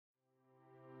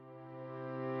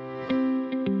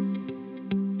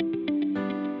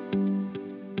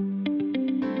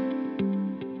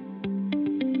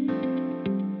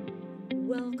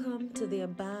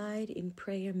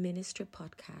Prayer Ministry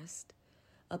Podcast,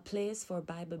 a place for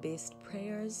Bible-based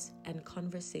prayers and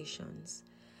conversations.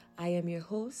 I am your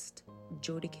host,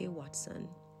 Jody K. Watson.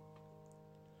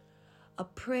 A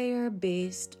prayer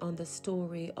based on the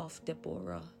story of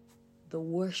Deborah, the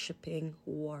worshiping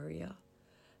warrior.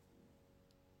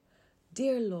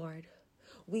 Dear Lord,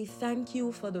 we thank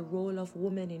you for the role of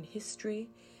woman in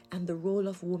history and the role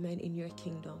of woman in your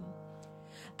kingdom.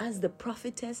 As the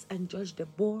prophetess and judge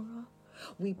Deborah,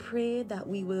 we pray that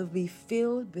we will be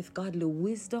filled with godly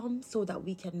wisdom so that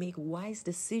we can make wise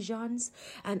decisions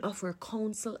and offer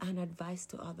counsel and advice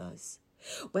to others.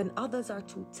 When others are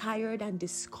too tired and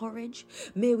discouraged,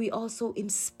 may we also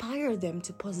inspire them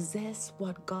to possess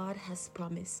what God has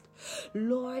promised.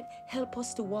 Lord, help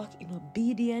us to walk in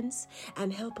obedience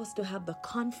and help us to have the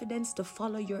confidence to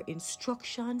follow your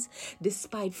instructions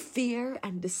despite fear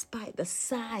and despite the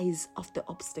size of the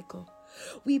obstacle.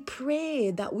 We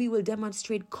pray that we will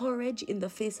demonstrate courage in the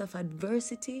face of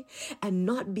adversity and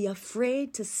not be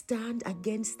afraid to stand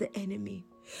against the enemy.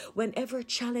 Whenever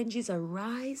challenges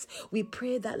arise, we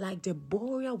pray that like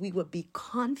Deborah, we will be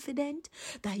confident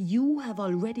that you have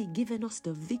already given us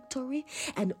the victory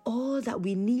and all that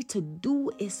we need to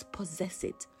do is possess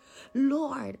it.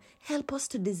 Lord, help us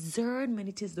to discern when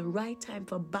it is the right time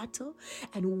for battle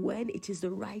and when it is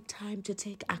the right time to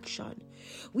take action.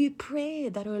 We pray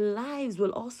that our lives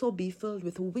will also be filled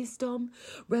with wisdom,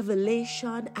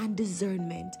 revelation, and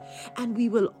discernment, and we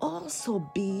will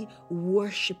also be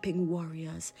worshiping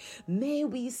warriors. May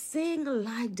we sing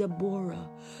like Deborah.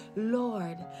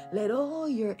 Lord, let all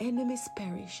your enemies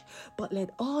perish, but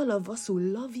let all of us who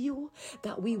love you,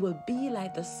 that we will be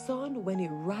like the sun when it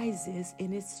rises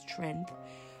in its strength.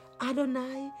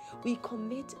 Adonai, we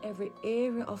commit every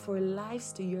area of our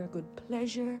lives to your good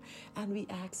pleasure, and we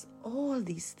ask all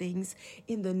these things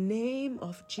in the name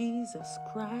of Jesus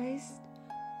Christ.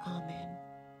 Amen.